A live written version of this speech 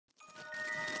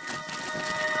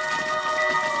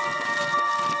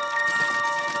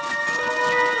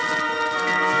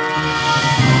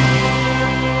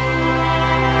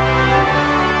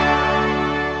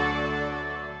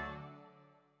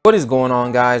What is going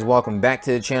on, guys? Welcome back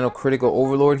to the channel. Critical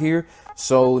Overlord here.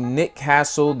 So Nick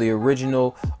Castle, the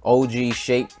original OG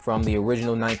shape from the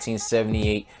original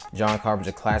 1978 John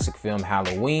Carpenter classic film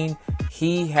Halloween,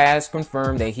 he has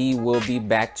confirmed that he will be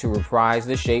back to reprise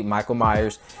the shape Michael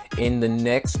Myers in the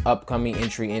next upcoming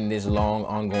entry in this long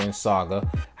ongoing saga,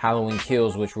 Halloween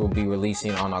Kills, which will be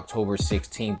releasing on October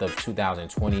 16th of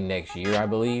 2020 next year, I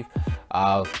believe.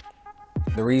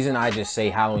 The reason I just say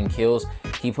Halloween Kills,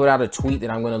 he put out a tweet that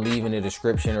I'm going to leave in the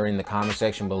description or in the comment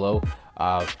section below.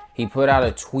 He put out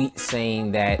a tweet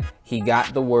saying that he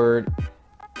got the word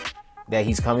that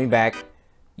he's coming back.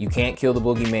 You can't kill the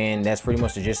boogeyman. That's pretty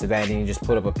much the gist of that. And he just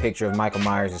put up a picture of Michael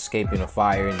Myers escaping a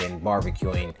fire and then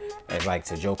barbecuing as like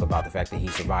to joke about the fact that he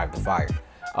survived the fire.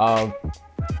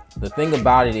 The thing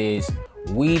about it is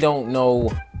we don't know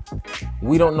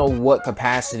what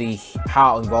capacity,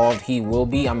 how involved he will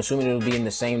be. I'm assuming it'll be in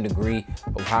the same degree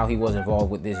of how he was involved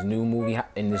with this new movie,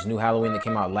 in this new Halloween that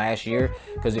came out last year.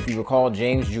 Because if you recall,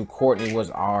 James Drew Courtney was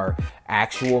our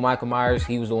actual Michael Myers.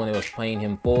 He was the one that was playing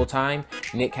him full time.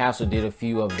 Nick Castle did a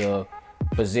few of the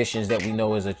positions that we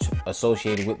know is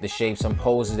associated with the shape, some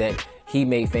poses that he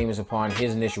made famous upon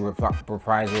his initial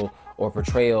reprisal or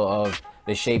portrayal of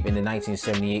the shape in the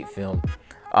 1978 film.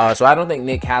 So I don't think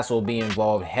Nick Castle will be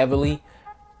involved heavily.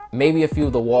 Maybe a few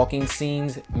of the walking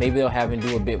scenes. Maybe they'll have him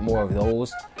do a bit more of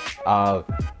those.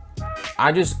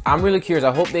 I'm really curious.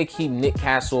 I hope they keep Nick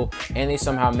Castle and they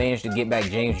somehow manage to get back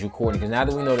James Drew Courtney. Because now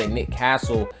that we know that Nick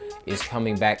Castle is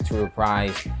coming back to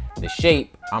reprise the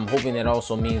shape, I'm hoping that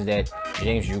also means that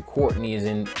James Drew Courtney is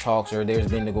in talks, or there's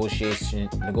been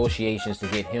negotiations to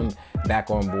get him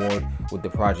back on board with the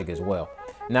project as well.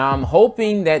 Now I'm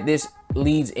hoping that this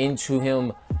leads into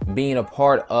him being a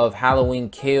part of Halloween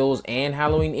Kills and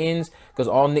Halloween Ends, because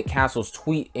all Nick Castle's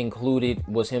tweet included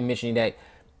was him mentioning that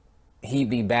he'd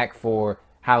be back for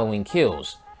Halloween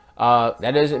Kills. That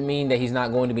doesn't mean that he's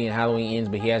not going to be in Halloween Ends,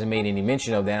 but he hasn't made any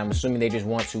mention of that. I'm assuming they just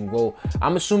want to go.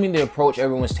 I'm assuming the approach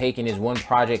everyone's taking is one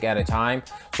project at a time.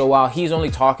 So while he's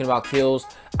only talking about Kills,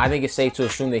 I think it's safe to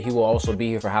assume that he will also be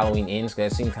here for Halloween Ends,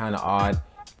 because it seemed kind of odd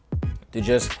to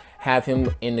just have him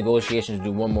in negotiations to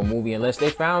do one more movie unless they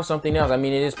found something else. I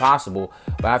mean, it is possible,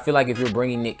 but I feel like if you're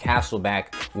bringing Nick Castle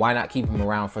back, why not keep him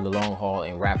around for the long haul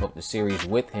and wrap up the series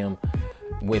with him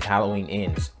with Halloween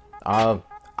Ends? I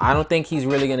don't think he's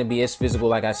really going to be as physical.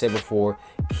 Like I said before,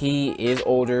 he is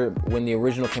older. When the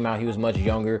original came out, he was much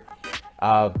younger.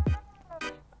 I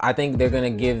think they're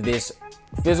going to give this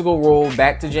physical role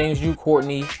back to James Drew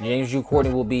Courtney. James Drew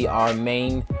Courtney will be our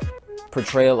main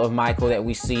portrayal of Michael that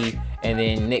we see, and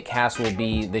then Nick Castle will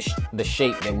be the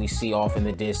shape that we see off in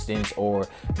the distance, or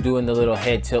doing the little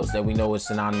head tilts that we know is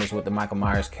synonymous with the Michael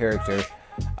Myers character.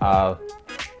 I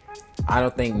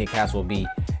don't think Nick Castle will be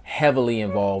heavily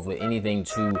involved with anything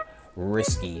too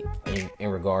risky in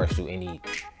regards to any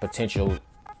potential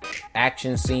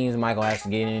action scenes Michael has to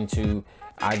get into.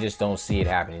 I just don't see it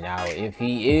happening. Now, if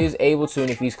he is able to, and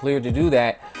if he's cleared to do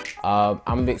that, I'm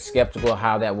a bit skeptical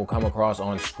how that will come across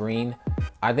on screen.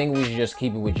 I think we should just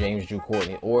keep it with James Drew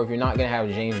Courtney. Or if you're not going to have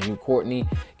James Drew Courtney,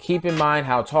 keep in mind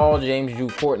how tall James Drew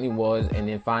Courtney was, and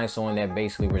then find someone that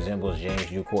basically resembles James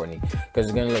Drew Courtney. Because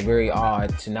it's going to look very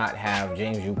odd to not have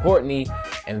James Drew Courtney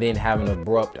and then have an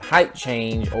abrupt height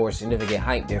change or significant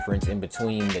height difference in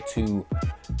between the two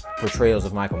portrayals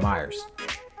of Michael Myers.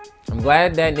 I'm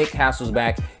glad that Nick Castle's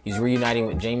back. He's reuniting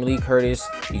with Jamie Lee Curtis.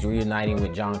 He's reuniting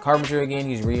with John Carpenter again.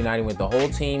 He's reuniting with the whole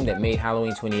team that made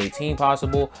Halloween 2018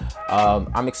 possible.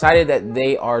 I'm excited that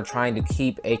they are trying to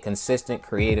keep a consistent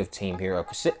creative team here.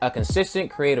 A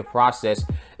consistent creative process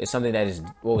is something that is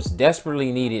what was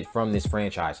desperately needed from this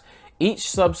franchise. Each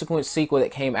subsequent sequel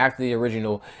that came after the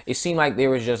original, it seemed like there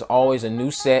was just always a new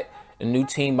set, a new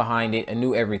team behind it, a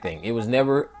new everything. It was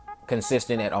never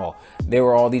consistent at all. There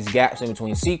were all these gaps in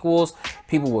between sequels.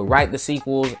 People would write the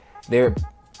sequels, their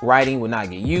writing would not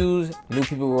get used. New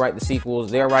people would write the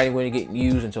sequels, their writing wouldn't get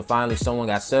used until finally someone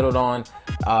got settled on.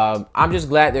 I'm just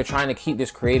glad they're trying to keep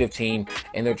this creative team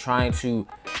and they're trying to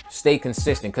stay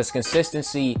consistent, because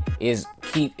consistency is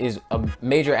a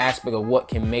major aspect of what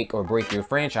can make or break your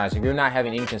franchise. If you're not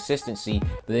having inconsistency,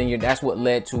 then that's what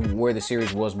led to where the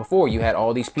series was before. You had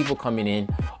all these people coming in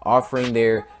offering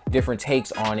their different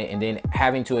takes on it, and then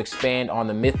having to expand on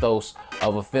the mythos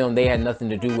of a film they had nothing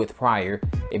to do with prior.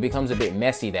 It becomes a bit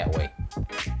messy that way.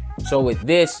 So with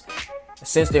this,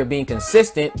 since they're being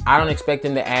consistent, I don't expect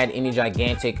them to add any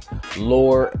gigantic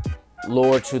lore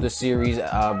to the series.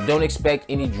 Don't expect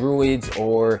any druids,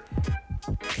 or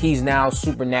he's now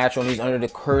supernatural and he's under the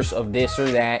curse of this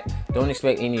or that. Don't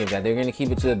expect any of that. They're going to keep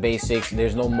it to the basics.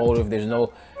 There's no motive, there's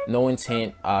no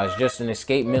intent. It's just an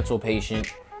escaped mental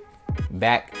patient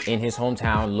back in his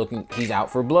hometown looking, he's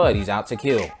out for blood. He's out to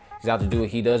kill. He's out to do what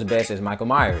he does best as Michael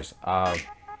Myers.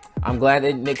 I'm glad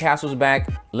that Nick Castle's back.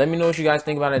 Let me know what you guys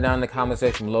think about it down in the comment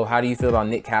section below. How do you feel about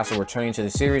Nick Castle returning to the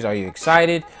series? Are you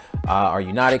excited? Are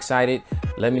you not excited?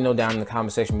 Let me know down in the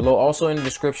comment section below. Also in the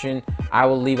description, I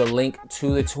will leave a link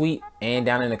to the tweet, and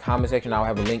down in the comment section, I'll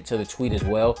have a link to the tweet as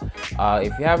well.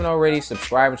 If you haven't already,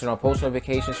 subscribe and turn on post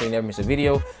notifications so you never miss a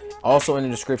video. Also in the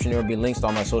description, there will be links to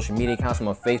all my social media accounts. I'm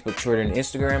on Facebook, Twitter, and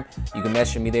Instagram. You can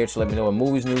message me there to let me know what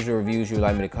movies, news, or reviews you would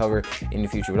like me to cover in the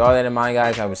future. With all that in mind,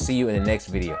 guys, I will see you in the next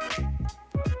video.